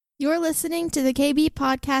You're listening to the KB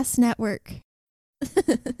Podcast Network.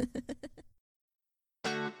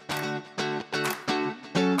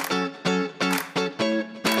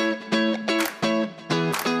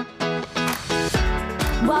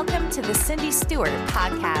 Welcome to the Cindy Stewart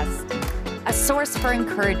Podcast, a source for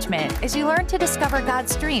encouragement as you learn to discover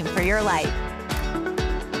God's dream for your life.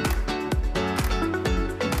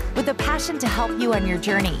 With a passion to help you on your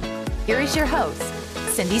journey, here is your host,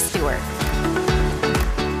 Cindy Stewart.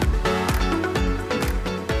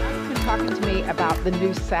 Talking to me about the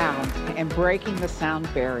new sound and breaking the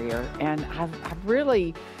sound barrier, and I've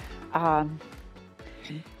really,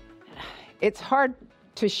 it's hard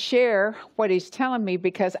to share what he's telling me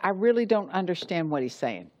because I really don't understand what he's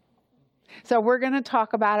saying. So we're going to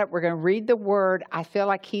talk about it. We're going to read the word. I feel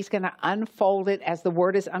like he's going to unfold it as the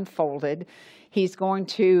word is unfolded. He's going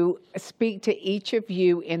to speak to each of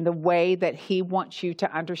you in the way that he wants you to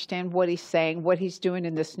understand what he's saying, what he's doing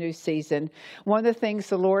in this new season. One of the things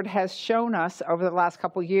the Lord has shown us over the last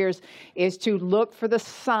couple of years is to look for the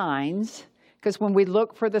signs, because when we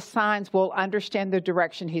look for the signs, we'll understand the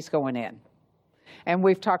direction he's going in. And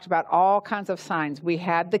we've talked about all kinds of signs. We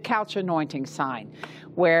had the couch anointing sign,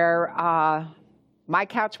 where my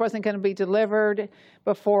couch wasn't going to be delivered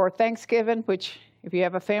before Thanksgiving, which if you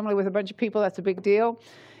have a family with a bunch of people, that's a big deal.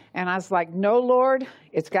 And I was like, no, Lord,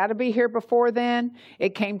 it's got to be here before then.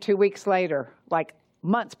 It came 2 weeks later, like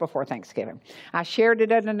months before Thanksgiving. I shared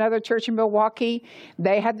it at another church in Milwaukee.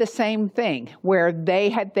 They had the same thing where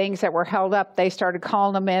they had things that were held up. They started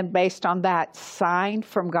calling them in based on that sign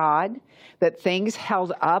from God that things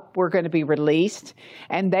held up were going to be released,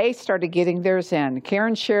 and they started getting theirs in.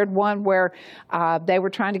 Karen shared one where they were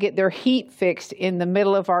trying to get their heat fixed in the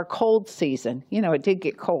middle of our cold season. You know, it did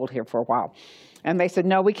get cold here for a while. And they said,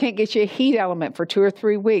 no, we can't get you a heat element for 2 or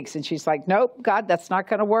 3 weeks. And she's like, nope, God, that's not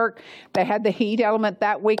going to work. They had the heat element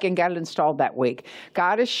that week and got it installed that week.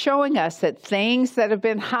 God is showing us that things that have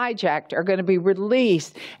been hijacked are going to be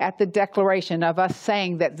released at the declaration of us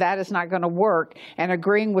saying that that is not going to work and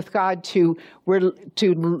agreeing with God to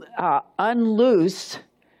unloose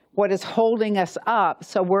what is holding us up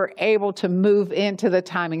so we're able to move into the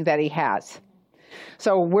timing that he has.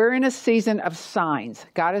 So we're in a season of signs.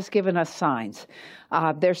 God has given us signs.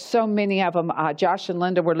 There's so many of them. Josh and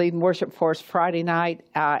Linda were leading worship for us Friday night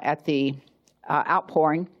at the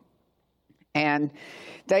outpouring. And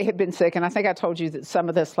they had been sick. And I think I told you that some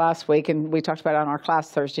of this last week, and we talked about it on our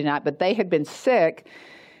class Thursday night. But they had been sick.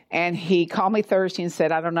 And he called me Thursday and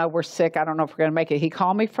said, I don't know, we're sick. I don't know if we're going to make it. He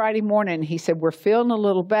called me Friday morning. And he said, we're feeling a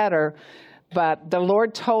little better. But the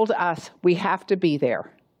Lord told us we have to be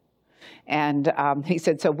there. And he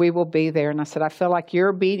said, so we will be there. And I said, I feel like your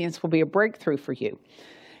obedience will be a breakthrough for you.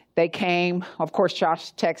 They came. Of course,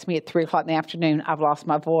 Josh texted me at 3 o'clock in the afternoon. I've lost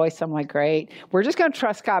my voice. I'm like, great. We're just going to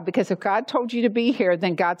trust God, because if God told you to be here,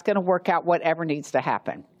 then God's going to work out whatever needs to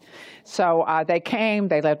happen. So they came.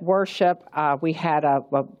 They led worship. We had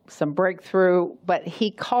some breakthrough. But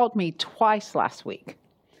he called me twice last week.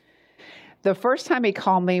 The first time he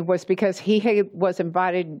called me was because he was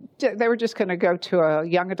invited. They were just going to go to a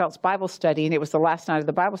young adults Bible study, and it was the last night of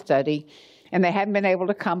the Bible study. And they hadn't been able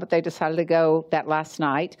to come, but they decided to go that last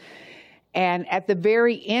night. And at the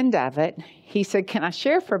very end of it, he said, can I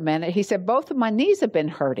share for a minute? He said, both of my knees have been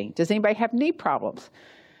hurting. Does anybody have knee problems?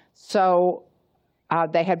 So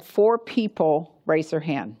they had 4 people raise their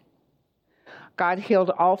hand. God healed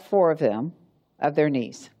all 4 of them of their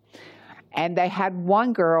knees. And they had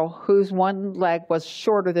one girl whose one leg was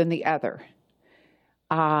shorter than the other.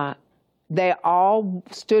 They all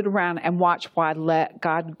stood around and watched while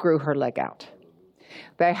God grew her leg out.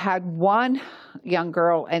 They had one young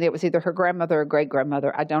girl, and it was either her grandmother or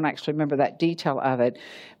great-grandmother. I don't actually remember that detail of it,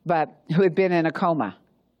 but who had been in a coma.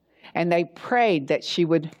 And they prayed that she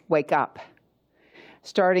would wake up.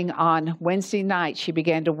 Starting on Wednesday night, she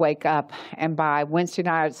began to wake up. And by Wednesday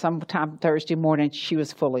night, sometime Thursday morning, she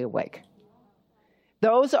was fully awake.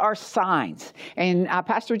 Those are signs. And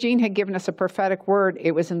Pastor Gene had given us a prophetic word. It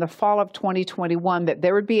was in the fall of 2021 that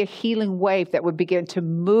there would be a healing wave that would begin to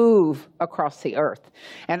move across the earth.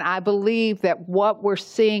 And I believe that what we're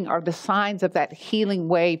seeing are the signs of that healing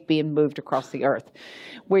wave being moved across the earth,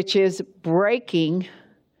 which is breaking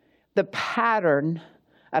the pattern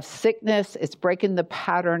of sickness. It's breaking the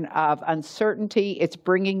pattern of uncertainty. It's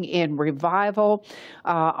bringing in revival.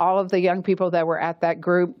 All of the young people that were at that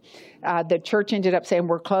group, the church ended up saying,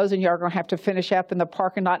 we're closing. You're going to have to finish up in the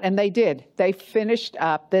parking lot. And they did. They finished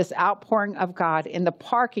up this outpouring of God in the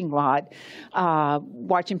parking lot,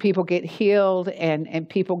 watching people get healed and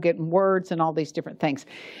people getting words and all these different things.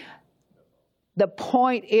 The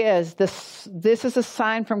point is, this is a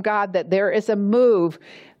sign from God that there is a move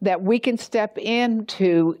that we can step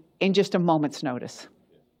into in just a moment's notice.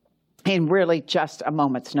 In really just a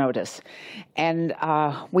moment's notice. And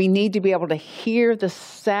we need to be able to hear the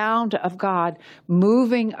sound of God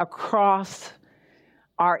moving across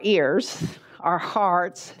our ears, our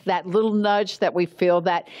hearts, that little nudge that we feel,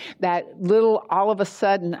 that little, all of a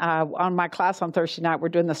sudden, on my class on Thursday night, we're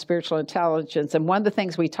doing the spiritual intelligence. And one of the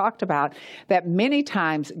things we talked about, that many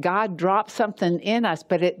times God drops something in us,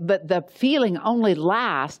 but the feeling only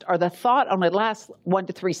lasts, or the thought only lasts 1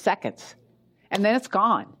 to 3 seconds. And then it's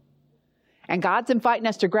gone. And God's inviting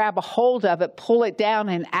us to grab a hold of it, pull it down,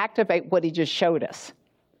 and activate what he just showed us.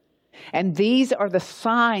 And these are the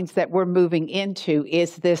signs that we're moving into,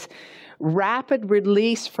 is this rapid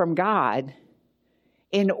release from God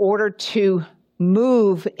in order to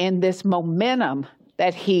move in this momentum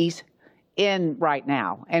that he's in right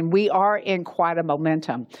now. And we are in quite a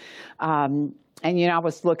momentum. And, I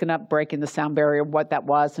was looking up breaking the sound barrier, what that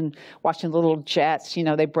was, and watching the little jets,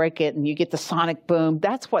 they break it and you get the sonic boom.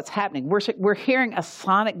 That's what's happening. We're hearing a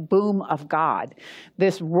sonic boom of God.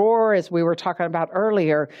 This roar, as we were talking about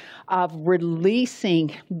earlier, of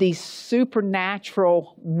releasing these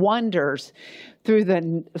supernatural wonders through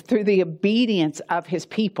the obedience of his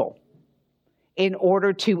people in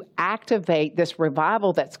order to activate this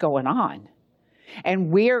revival that's going on.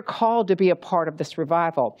 And we are called to be a part of this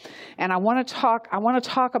revival. And I want to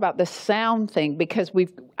talk about the sound thing, because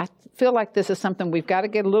I feel like this is something we've got to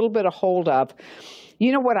get a little bit of hold of.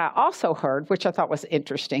 You know what I also heard, which I thought was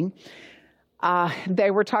interesting?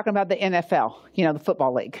 They were talking about the NFL, the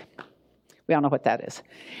football league. We all know what that is.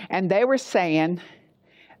 And they were saying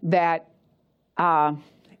that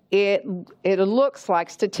it looks like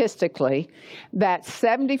statistically that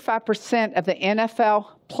 75% of the NFL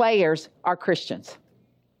players are Christians.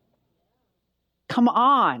 Come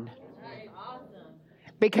on.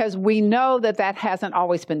 Because we know that hasn't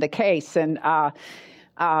always been the case. And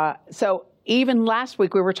so even last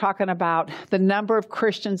week we were talking about the number of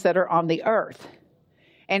Christians that are on the earth.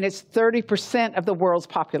 And it's 30% of the world's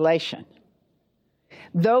population.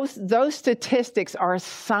 Those statistics are a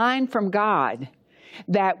sign from God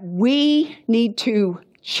that we need to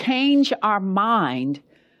change our mind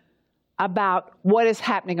about what is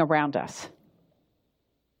happening around us.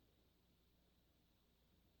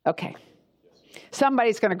 Okay.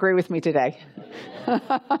 Somebody's going to agree with me today.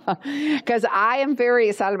 Because I am very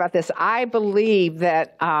excited about this. I believe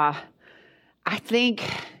that I think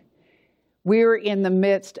we're in the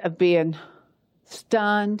midst of being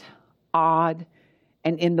stunned, awed,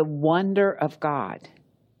 and in the wonder of God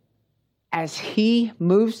as he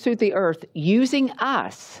moves through the earth, using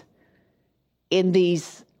us in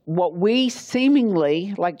these, what we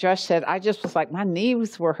seemingly, like Josh said, I just was like, my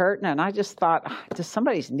knees were hurting, and I just thought, does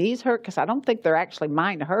somebody's knees hurt? Because I don't think they're actually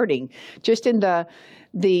mine hurting. Just in the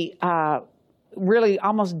really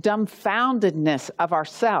almost dumbfoundedness of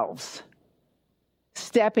ourselves,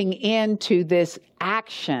 stepping into this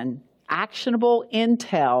actionable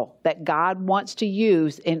intel that God wants to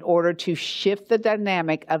use in order to shift the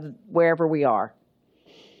dynamic of wherever we are.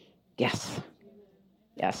 Yes.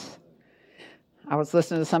 I was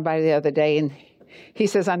listening to somebody the other day, and he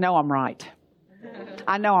says, I know I'm right.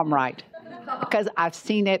 I know I'm right. Because I've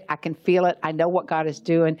seen it, I can feel it, I know what God is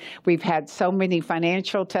doing. We've had so many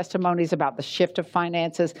financial testimonies about the shift of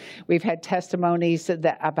finances. We've had testimonies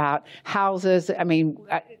about houses. I mean,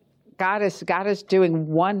 God is doing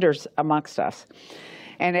wonders amongst us.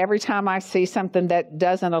 And every time I see something that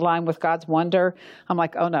doesn't align with God's wonder, I'm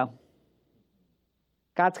like, oh no.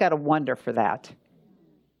 God's got a wonder for that.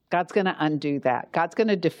 God's going to undo that. God's going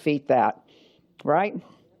to defeat that. Right?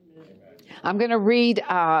 I'm going to read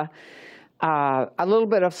a little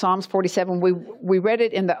bit of Psalms 47. We read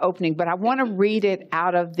it in the opening, but I want to read it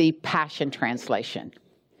out of the Passion Translation.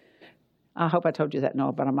 I hope I told you that,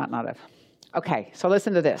 Noah, but I might not have. Okay, so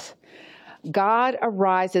listen to this. God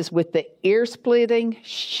arises with the ear-splitting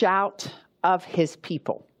shout of his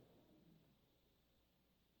people.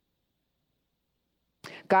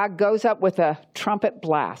 God goes up with a trumpet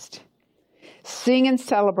blast. Sing and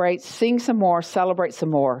celebrate. Sing some more. Celebrate some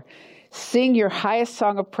more. Sing your highest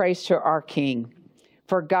song of praise to our King.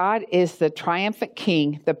 For God is the triumphant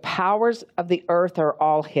King. The powers of the earth are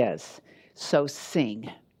all his. So sing.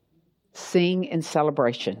 Sing in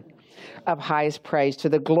celebration of highest praise to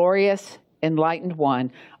the glorious, enlightened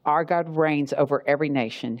one. Our God reigns over every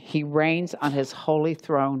nation. He reigns on his holy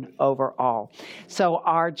throne over all. So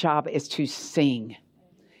our job is to sing.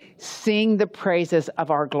 Sing the praises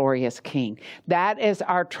of our glorious King. That is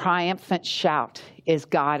our triumphant shout, is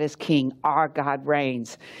God is King. Our God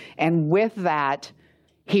reigns. And with that,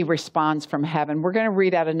 he responds from heaven. We're going to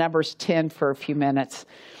read out of Numbers 10 for a few minutes,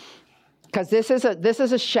 because this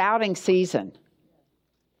is a shouting season.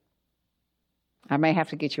 I may have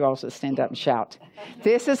to get you all to stand up and shout.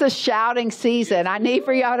 This is a shouting season. I need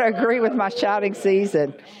for y'all to agree with my shouting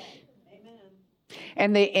season.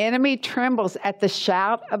 And the enemy trembles at the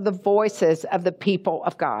shout of the voices of the people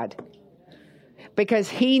of God, because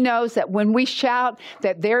he knows that when we shout,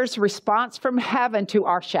 that there's response from heaven to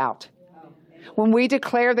our shout. When we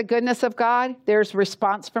declare the goodness of God, there's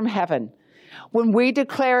response from heaven. When we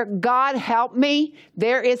declare, God help me,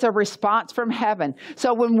 there is a response from heaven.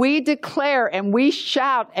 So when we declare and we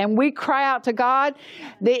shout and we cry out to God,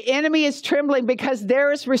 the enemy is trembling, because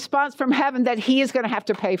there is response from heaven that he is going to have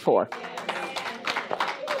to pay for.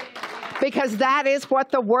 Because that is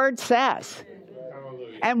what the word says.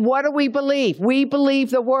 And what do we believe? We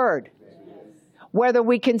believe the word. Whether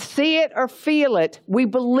we can see it or feel it, we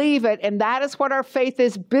believe it. And that is what our faith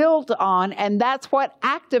is built on. And that's what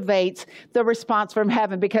activates the response from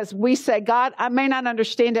heaven. Because we say, God, I may not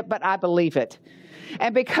understand it, but I believe it.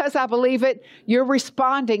 And because I believe it, you're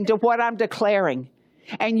responding to what I'm declaring.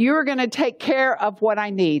 And you're going to take care of what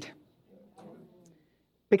I need.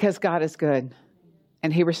 Because God is good.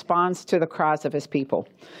 And he responds to the cries of his people.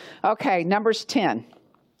 Okay, Numbers 10.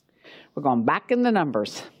 We're going back in the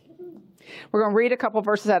Numbers. We're going to read a couple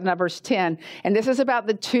verses out of Numbers 10. And this is about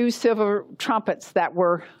the 2 silver trumpets that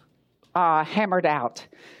were hammered out.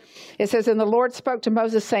 It says, and the Lord spoke to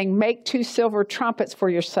Moses, saying, make 2 silver trumpets for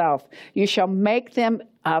yourself. You shall make them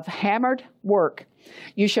of hammered work.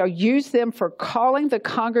 You shall use them for calling the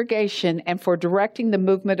congregation and for directing the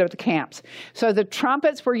movement of the camps. So the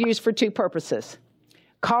trumpets were used for 2 purposes.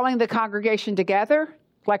 Calling the congregation together,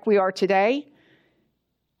 like we are today,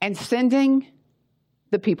 and sending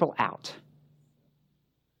the people out.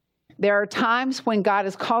 There are times when God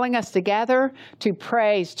is calling us together to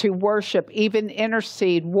praise, to worship, even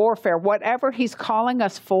intercede, warfare, whatever he's calling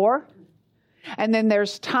us for. And then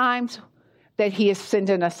there's times that he is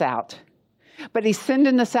sending us out. But he's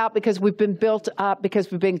sending us out because we've been built up, because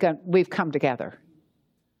we've come together.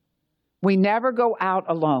 We never go out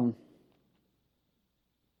alone.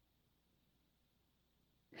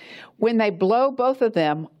 When they blow both of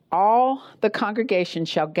them, all the congregation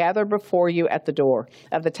shall gather before you at the door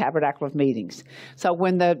of the tabernacle of meetings. So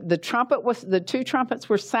when the 2 trumpets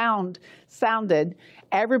were sounded,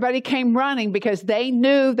 everybody came running, because they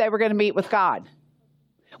knew they were going to meet with God.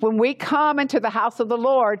 When we come into the house of the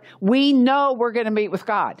Lord, we know we're going to meet with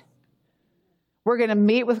God. We're going to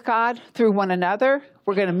meet with God through one another.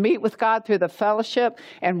 We're going to meet with God through the fellowship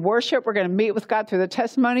and worship. We're going to meet with God through the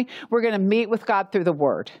testimony. We're going to meet with God through the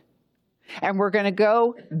word. And we're going to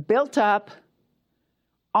go built up,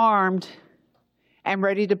 armed, and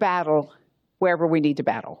ready to battle wherever we need to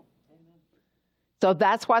battle. So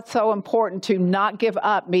that's what's so important, to not give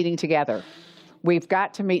up meeting together. We've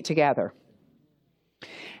got to meet together.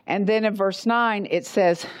 And then in verse 9, it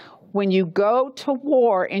says, when you go to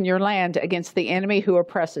war in your land against the enemy who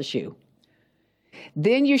oppresses you,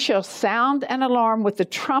 then you shall sound an alarm with the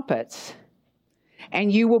trumpets,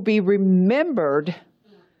 and you will be remembered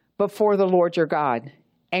before the Lord your God,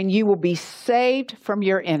 and you will be saved from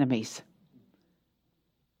your enemies.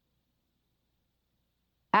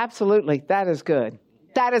 Absolutely, that is good.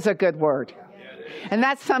 That is a good word. And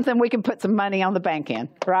that's something we can put some money on the bank in,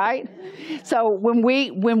 right? So when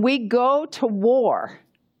we go to war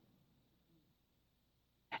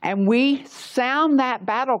and we sound that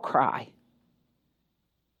battle cry,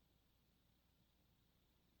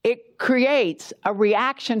 it creates a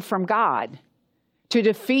reaction from God to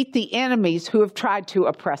defeat the enemies who have tried to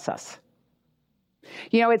oppress us.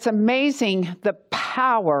 You know, it's amazing the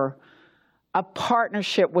power of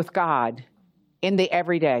partnership with God in the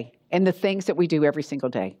everyday, in the things that we do every single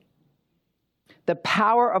day. The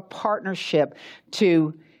power of partnership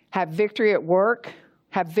to have victory at work,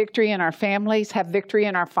 have victory in our families, have victory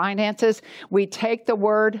in our finances. We take the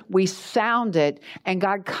word, we sound it, and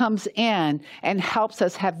God comes in and helps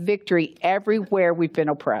us have victory everywhere we've been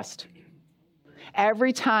oppressed.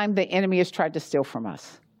 Every time the enemy has tried to steal from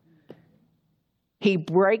us, he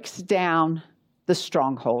breaks down the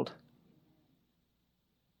stronghold.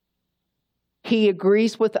 He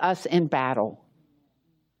agrees with us in battle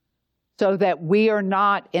so that we are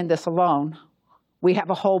not in this alone. We have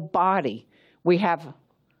a whole body. We have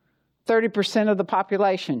 30% of the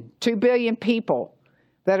population, 2 billion people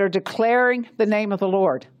that are declaring the name of the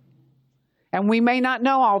Lord. And we may not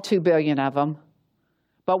know all 2 billion of them,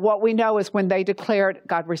 but what we know is when they declare it,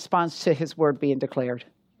 God responds to his word being declared.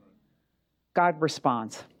 God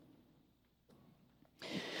responds. Oh,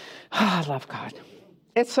 I love God.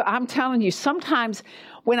 I'm telling you, sometimes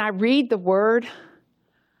when I read the word,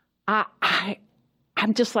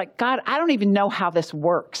 I'm just like, God, I don't even know how this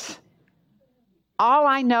works. All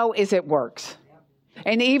I know is it works.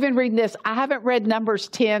 And even reading this, I haven't read Numbers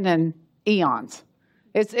 10 in eons.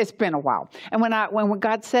 It's been a while. And when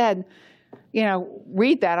God said,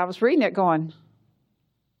 read that, I was reading it going,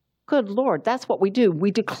 good Lord, that's what we do.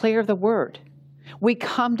 We declare the word. We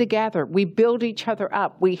come together. We build each other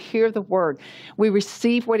up. We hear the word. We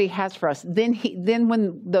receive what he has for us. Then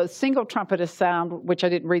when the single trumpet is sound, which I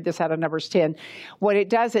didn't read this out of Numbers 10, what it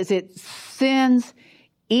does is it sends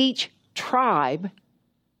each tribe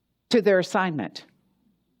to their assignment.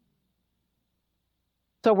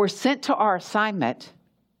 So we're sent to our assignment,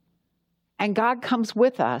 and God comes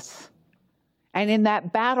with us. And in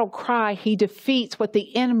that battle cry, he defeats what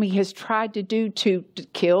the enemy has tried to do to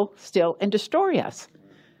kill, steal, and destroy us.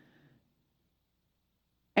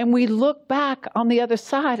 And we look back on the other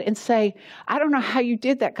side and say, I don't know how you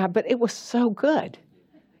did that, God, but it was so good.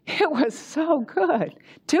 It was so good.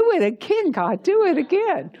 Do it again, God. Do it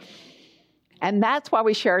again. And that's why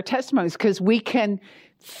we share our testimonies, because we can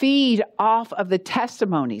feed off of the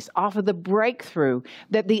testimonies, off of the breakthrough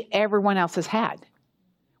that everyone else has had.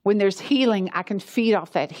 When there's healing, I can feed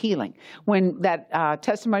off that healing. When that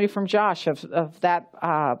testimony from Josh of that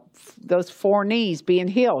those 4 knees being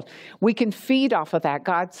healed, we can feed off of that,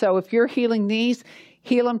 God. So if you're healing knees,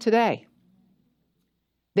 heal them today.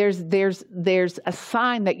 There's a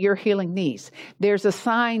sign that you're healing knees. There's a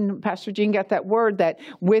sign, Pastor Jean got that word, that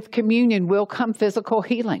with communion will come physical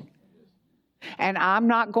healing. And I'm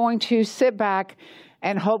not going to sit back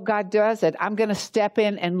and hope God does it. I'm going to step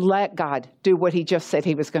in and let God do what he just said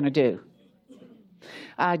he was going to do.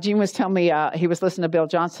 Gene was telling me he was listening to Bill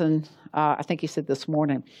Johnson, I think he said this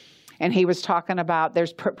morning, and he was talking about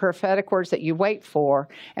there's prophetic words that you wait for,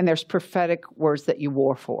 and there's prophetic words that you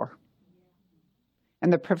war for.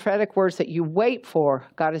 And the prophetic words that you wait for,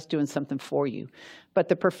 God is doing something for you. But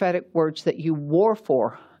the prophetic words that you war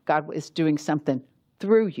for, God is doing something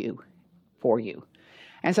through you, for you.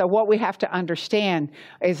 And so what we have to understand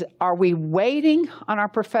is, are we waiting on our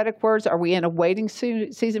prophetic words? Are we in a waiting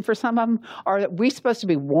season for some of them? Or are we supposed to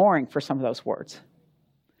be warring for some of those words?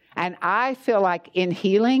 And I feel like in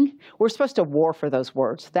healing, we're supposed to war for those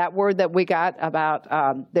words. That word that we got about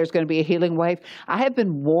there's going to be a healing wave, I have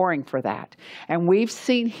been warring for that. And we've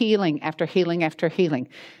seen healing after healing after healing.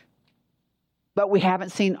 But we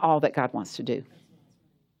haven't seen all that God wants to do.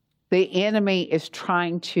 The enemy is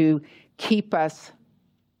trying to keep us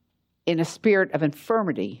in a spirit of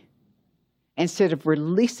infirmity instead of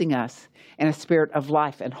releasing us in a spirit of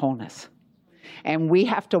life and wholeness. And we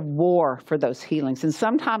have to war for those healings. And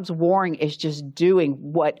sometimes warring is just doing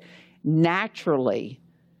what naturally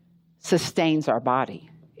sustains our body,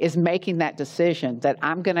 is making that decision that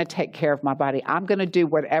I'm going to take care of my body. I'm going to do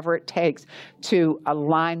whatever it takes to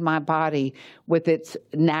align my body with its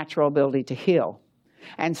natural ability to heal.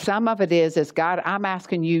 And some of it is God, I'm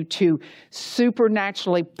asking you to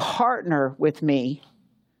supernaturally partner with me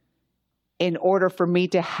in order for me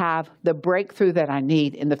to have the breakthrough that I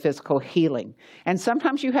need in the physical healing. And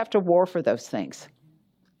sometimes you have to war for those things.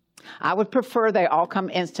 I would prefer they all come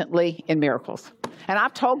instantly in miracles. And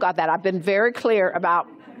I've told God that. I've been very clear about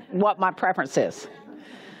what my preference is.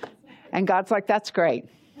 And God's like, that's great.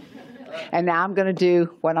 And now I'm going to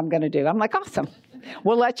do what I'm going to do. I'm like, awesome.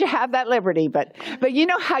 We'll let you have that liberty. But you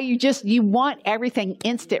know how you want everything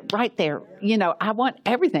instant right there. I want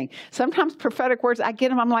everything. Sometimes prophetic words, I get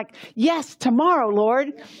them. I'm like, yes, tomorrow,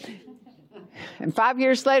 Lord. And 5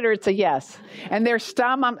 years later, it's a yes. And there's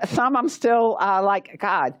some I'm still like,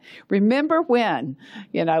 God, remember when,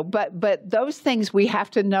 but those things we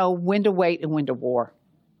have to know when to wait and when to war.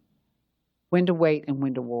 When to wait and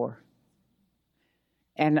when to war.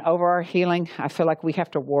 And over our healing, I feel like we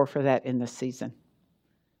have to war for that in this season.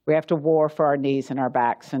 We have to war for our knees and our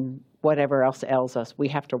backs and whatever else ails us. We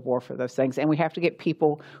have to war for those things. And we have to get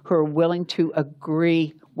people who are willing to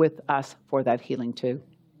agree with us for that healing too.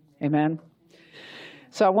 Amen.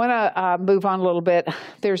 So I want to move on a little bit.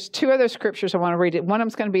 There's 2 other scriptures I want to read. One of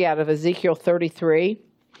them's going to be out of Ezekiel 33.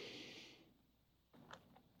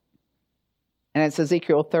 And it's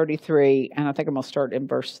Ezekiel 33, and I think I'm going to start in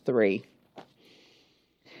verse 3.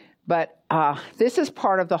 But this is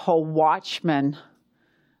part of the whole watchman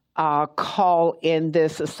call in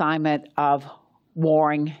this assignment of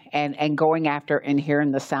warring and going after and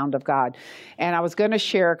hearing the sound of God. And I was going to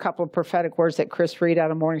share a couple of prophetic words that Chris Reed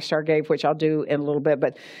out of Morningstar gave, which I'll do in a little bit.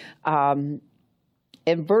 But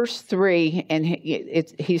in verse 3, and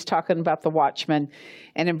he's talking about the watchman.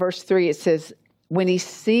 And in verse 3, it says, when he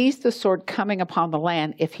sees the sword coming upon the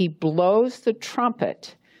land, if he blows the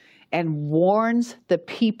trumpet and warns the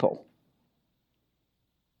people,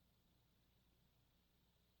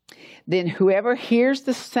 then whoever hears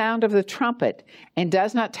the sound of the trumpet and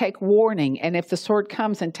does not take warning, and if the sword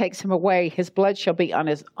comes and takes him away, his blood shall be on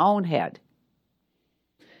his own head.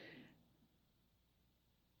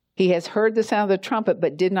 He has heard the sound of the trumpet,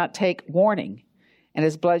 but did not take warning, and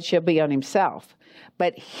his blood shall be on himself.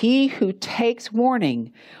 But he who takes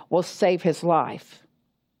warning will save his life.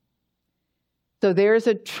 So there is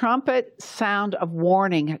a trumpet sound of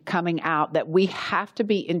warning coming out that we have to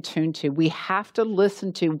be in tune to. We have to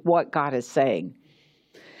listen to what God is saying.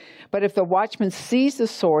 But if the watchman sees the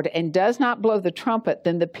sword and does not blow the trumpet,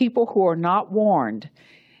 then the people who are not warned,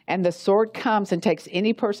 and the sword comes and takes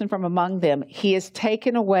any person from among them, he is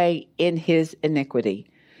taken away in his iniquity.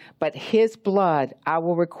 But his blood I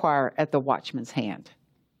will require at the watchman's hand.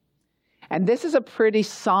 And this is a pretty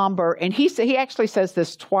somber, and he actually says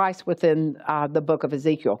this twice within the book of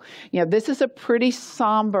Ezekiel. This is a pretty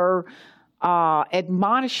somber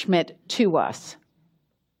admonishment to us,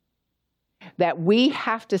 that we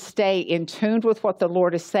have to stay in tune with what the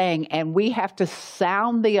Lord is saying, and we have to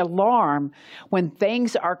sound the alarm when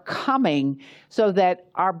things are coming so that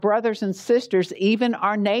our brothers and sisters, even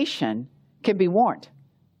our nation, can be warned.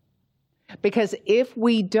 Because if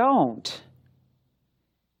we don't,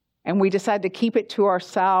 and we decide to keep it to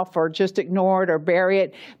ourselves or just ignore it or bury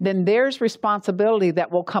it, then there's responsibility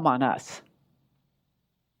that will come on us.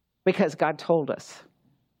 Because God told us,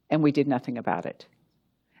 and we did nothing about it.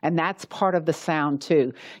 And that's part of the sound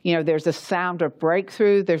too. There's a sound of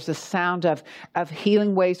breakthrough. There's a sound of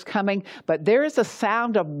healing waves coming. But there is a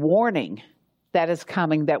sound of warning that is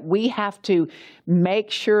coming that we have to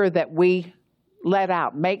make sure that we let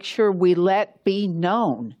out. Make sure we let be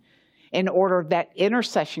known in order that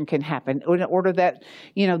intercession can happen. In order that,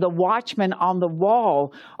 the watchmen on the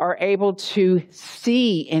wall are able to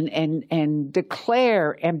see and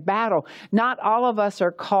declare and battle. Not all of us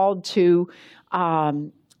are called to...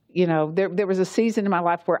 there was a season in my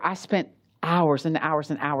life where I spent hours and hours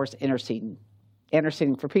and hours interceding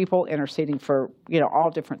for people, interceding for, all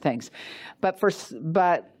different things. But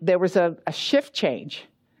there was a shift change,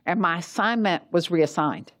 and my assignment was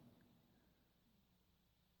reassigned.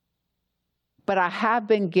 But I have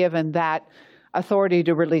been given that authority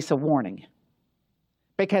to release a warning.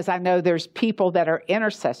 Because I know there's people that are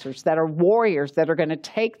intercessors, that are warriors, that are going to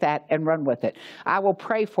take that and run with it. I will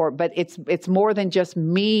pray for it, but it's more than just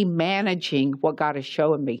me managing what God is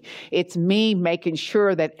showing me. It's me making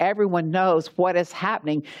sure that everyone knows what is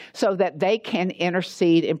happening so that they can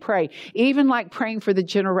intercede and pray. Even like praying for the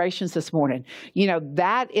generations this morning.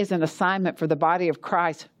 That is an assignment for the body of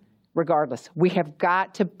Christ regardless. We have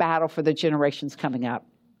got to battle for the generations coming up.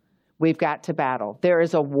 We've got to battle. There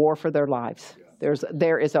is a war for their lives.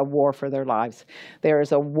 There is a war for their lives. There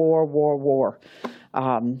is a war.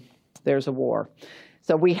 There's a war.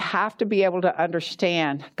 So we have to be able to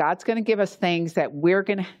understand God's going to give us things that we're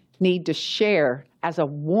going to need to share as a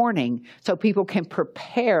warning so people can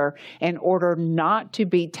prepare in order not to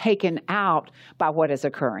be taken out by what is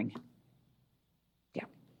occurring. Yeah,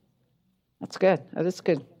 that's good. That is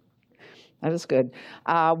good. That is good.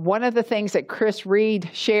 One of the things that Chris Reed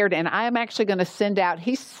shared, and I am actually going to send out,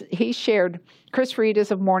 he shared, Chris Reed is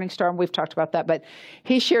of Morningstar, and we've talked about that, but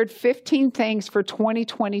he shared 15 things for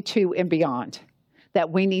 2022 and beyond that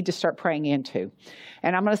we need to start praying into.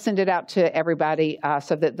 And I'm going to send it out to everybody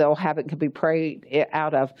so that they'll have it, can be prayed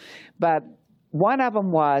out of. But one of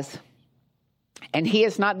them was, and he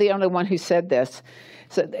is not the only one who said this,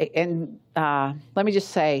 so, and let me just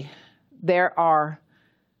say, there are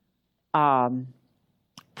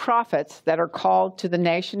prophets that are called to the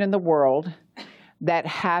nation and the world that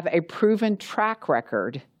have a proven track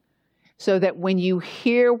record so that when you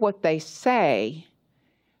hear what they say,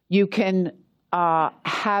 you can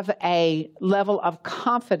have a level of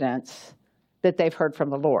confidence that they've heard from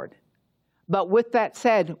the Lord. But with that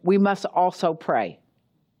said, we must also pray.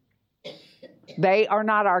 They are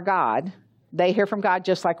not our God. They hear from God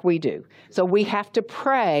just like we do. So we have to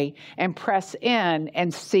pray and press in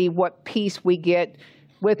and see what peace we get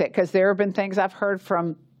with it. Because there have been things I've heard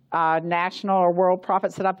from national or world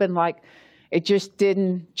prophets that I've been like, it just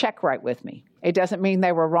didn't check right with me. It doesn't mean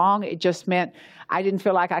they were wrong. It just meant I didn't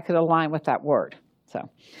feel like I could align with that word. So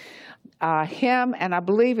him, and I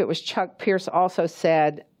believe it was Chuck Pierce also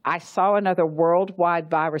said, I saw another worldwide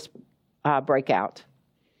virus break out.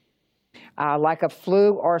 Like a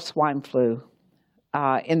flu or a swine flu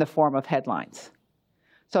in the form of headlines.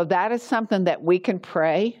 So that is something that we can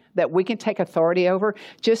pray, that we can take authority over.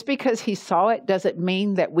 Just because he saw it doesn't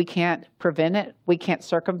mean that we can't prevent it. We can't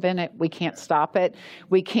circumvent it. We can't stop it.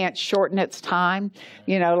 We can't shorten its time.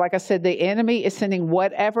 You know, like I said, the enemy is sending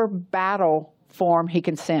whatever battle form he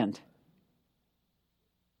can send.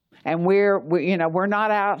 And we're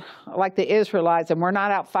not out like the Israelites, and we're not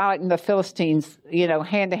out fighting the Philistines,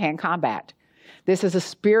 hand-to-hand combat. This is a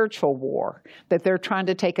spiritual war that they're trying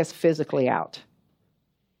to take us physically out.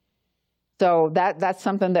 So that's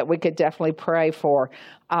something that we could definitely pray for.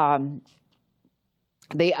 The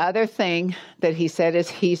other thing that he said is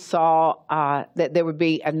he saw that there would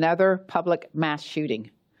be another public mass shooting.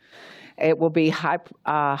 It will be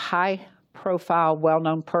high-profile,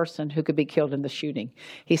 well-known person who could be killed in the shooting.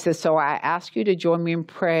 He says, so I ask you to join me in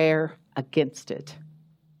prayer against it.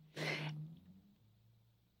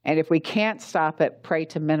 And if we can't stop it, pray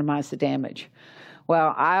to minimize the damage.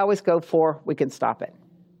 Well, I always go for we can stop it.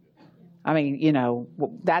 I mean,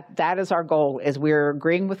 that is our goal, is we're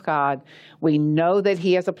agreeing with God. We know that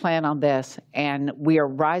he has a plan on this, and we are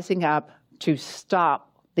rising up to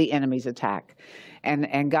stop the enemy's attack.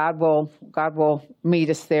 And God will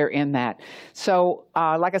meet us there in that. So,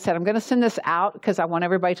 like I said, I'm going to send this out because I want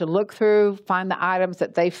everybody to look through, find the items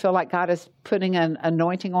that they feel like God is putting an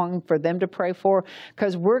anointing on for them to pray for,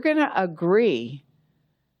 because we're going to agree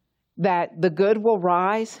that the good will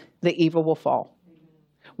rise, the evil will fall.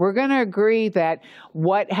 We're going to agree that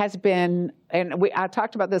what has been, and I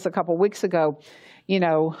talked about this a couple weeks ago,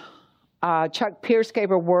 Chuck Pierce gave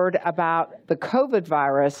a word about the COVID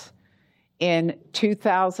virus in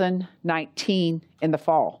 2019 in the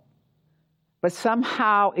fall. But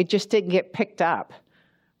somehow it just didn't get picked up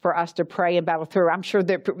for us to pray and battle through. I'm sure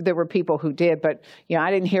there were people who did, but I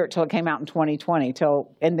didn't hear it till it came out in 2020.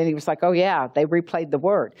 And then he was like, oh yeah, they replayed the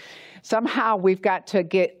word. Somehow we've got to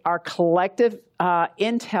get our collective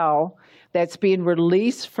intel that's being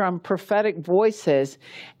released from prophetic voices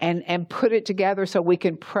and put it together so we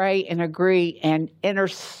can pray and agree and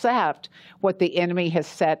intercept what the enemy has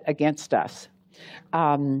set against us.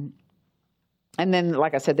 And then,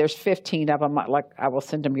 like I said, there's 15 of them. I will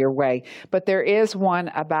send them your way. But there is one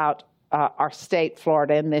about our state,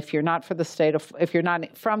 Florida. And if you're not from the state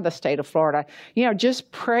of Florida,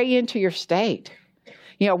 just pray into your state.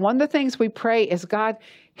 One of the things we pray is, God,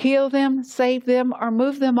 heal them, save them, or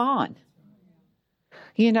move them on.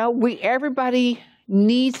 Everybody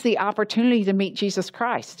needs the opportunity to meet Jesus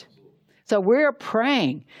Christ. So we're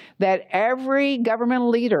praying that every governmental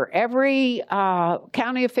leader, every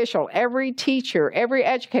county official, every teacher, every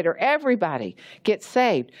educator, everybody gets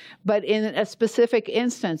saved. But in a specific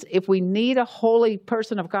instance, if we need a holy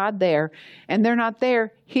person of God there and they're not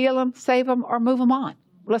there, heal them, save them, or move them on.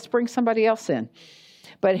 Let's bring somebody else in.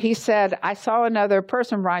 But he said, I saw another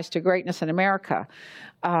person rise to greatness in America.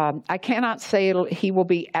 I cannot say he will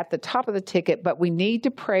be at the top of the ticket, but we need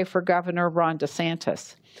to pray for Governor Ron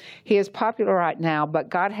DeSantis. He is popular right now, but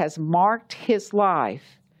God has marked his life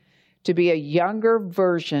to be a younger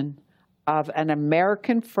version of an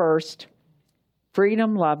American first,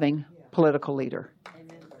 freedom-loving political leader.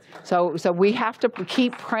 So we have to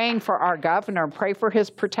keep praying for our governor, pray for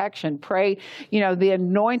his protection, pray, the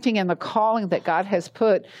anointing and the calling that God has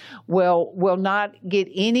put will not get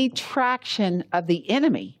any traction of the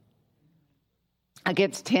enemy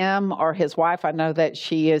against him or his wife. I know that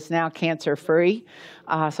she is now cancer-free,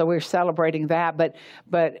 so we're celebrating that.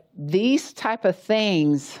 But these type of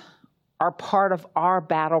things are part of our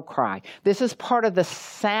battle cry. This is part of the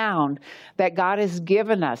sound that God has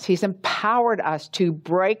given us. He's empowered us to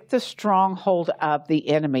break the stronghold of the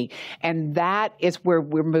enemy. And that is where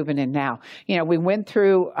we're moving in now. We've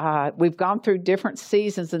gone through different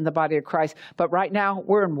seasons in the body of Christ, but right now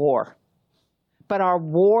we're in war. But our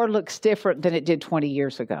war looks different than it did 20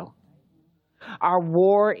 years ago. Our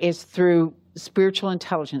war is through spiritual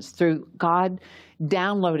intelligence, through God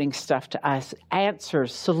downloading stuff to us,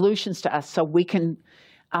 answers, solutions to us, so we can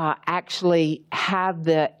actually have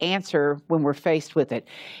the answer when we're faced with it.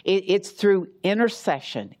 It's through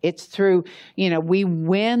intercession. It's through, we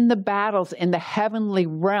win the battles in the heavenly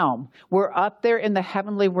realm. We're up there in the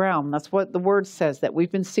heavenly realm. That's what the word says, that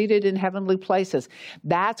we've been seated in heavenly places.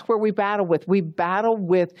 That's where we battle with. We battle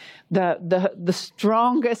with the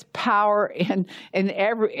strongest power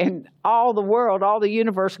in all the world, all the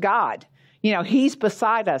universe, God. He's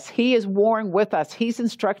beside us. He is warring with us. He's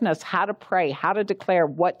instructing us how to pray, how to declare,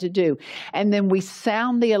 what to do. And then we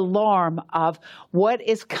sound the alarm of what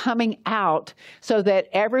is coming out so that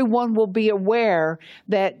everyone will be aware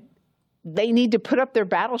that they need to put up their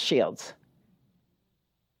battle shields.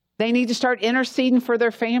 They need to start interceding for their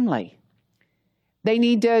family. They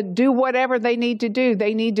need to do whatever they need to do.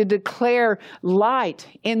 They need to declare light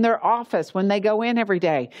in their office when they go in every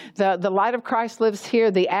day. The light of Christ lives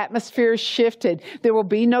here. The atmosphere is shifted. There will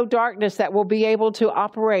be no darkness that will be able to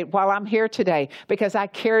operate while I'm here today because I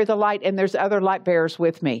carry the light and there's other light bearers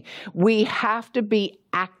with me. We have to be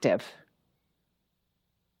active.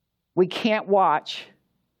 We can't watch.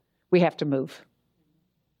 We have to move.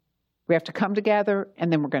 We have to come together,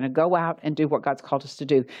 and then we're going to go out and do what God's called us to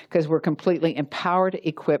do because we're completely empowered,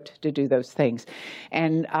 equipped to do those things.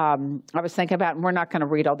 And I was thinking about, and we're not going to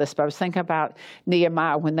read all this, but I was thinking about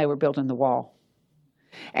Nehemiah when they were building the wall.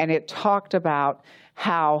 And it talked about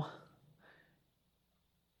how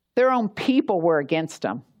their own people were against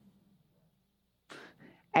them.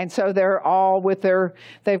 And so they're all with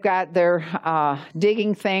they've got their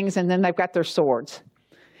digging things, and then they've got their swords.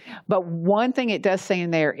 But one thing it does say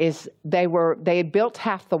in there is they had built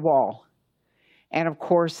half the wall. And of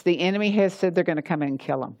course, the enemy has said they're going to come in and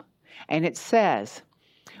kill them. And it says,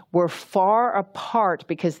 we're far apart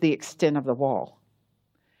because of the extent of the wall.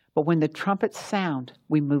 But when the trumpets sound,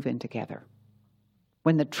 we move in together.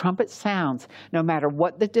 When the trumpet sounds, no matter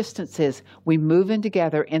what the distance is, we move in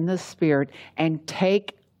together in the Spirit and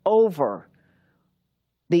take over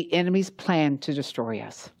the enemy's plan to destroy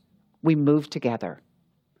us. We move together.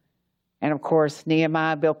 And of course,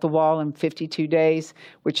 Nehemiah built the wall in 52 days,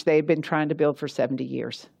 which they've been trying to build for 70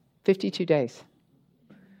 years. 52 days.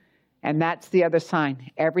 And that's the other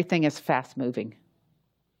sign. Everything is fast moving.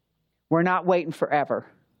 We're not waiting forever.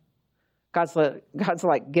 God's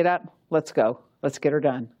like, get up, let's go. Let's get her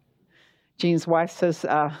done. Jean's wife says,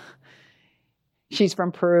 she's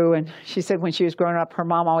from Peru, and she said when she was growing up, her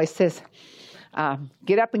mom always says,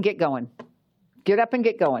 get up and get going. Get up and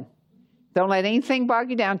get going. Don't let anything bog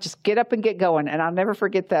you down. Just get up and get going. And I'll never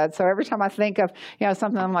forget that. So every time I think of,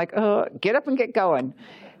 something, I'm like, oh, get up and get going.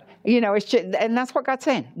 It's just, and that's what God's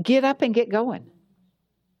saying. Get up and get going.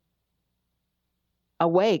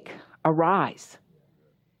 Awake, arise.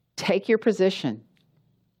 Take your position.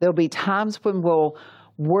 There'll be times when we'll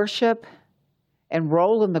worship and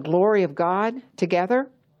roll in the glory of God together.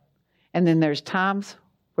 And then there's times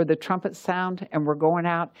where the trumpets sound and we're going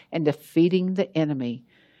out and defeating the enemy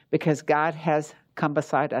because God has come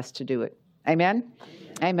beside us to do it. Amen?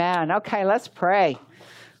 Amen. Okay, let's pray.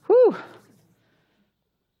 Whew.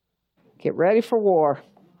 Get ready for war.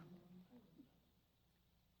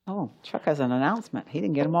 Oh, Chuck has an announcement. He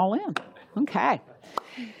didn't get them all in. Okay.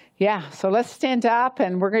 Yeah, so let's stand up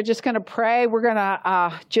and we're just going to pray. We're going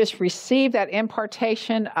to just receive that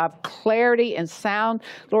impartation of clarity and sound.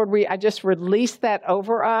 Lord, I just release that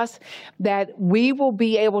over us, that we will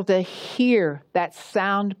be able to hear that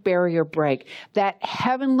sound barrier break, that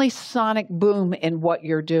heavenly sonic boom in what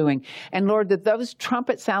you're doing. And Lord, that those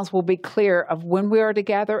trumpet sounds will be clear of when we are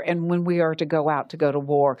together and when we are to go out to go to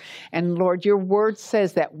war. And Lord, your word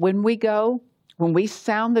says that when we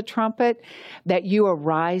sound the trumpet, that you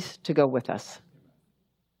arise to go with us.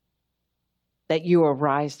 That you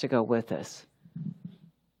arise to go with us.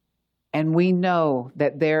 And we know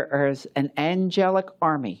that there is an angelic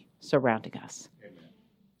army surrounding us. Amen.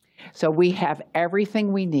 So we have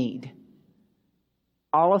everything we need.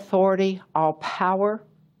 All authority, all power.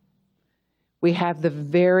 We have the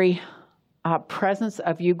very presence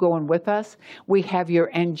of you going with us. We have your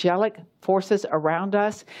angelic forces around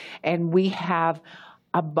us, and we have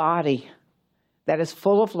a body that is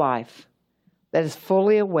full of life, that is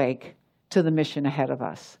fully awake to the mission ahead of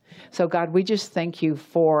us. So God, we just thank you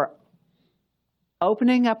for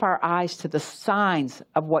opening up our eyes to the signs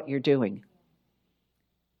of what you're doing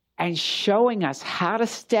and showing us how to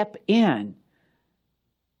step in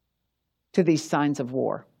to these signs of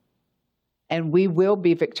war. And we will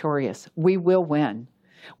be victorious. We will win.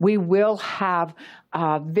 We will have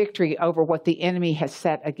victory over what the enemy has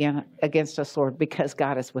set against us, Lord, because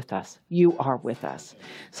God is with us. You are with us.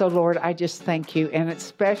 So, Lord, I just thank you and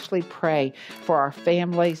especially pray for our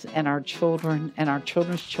families and our children and our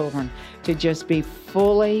children's children to just be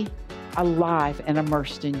fully alive and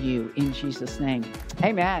immersed in you. In Jesus' name,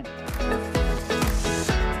 amen.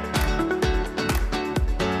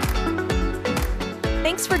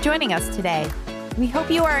 Thanks for joining us today. We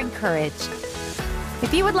hope you are encouraged.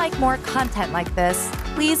 If you would like more content like this,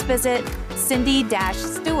 please visit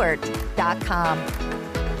cindy-stewart.com.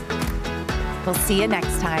 We'll see you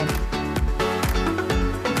next time.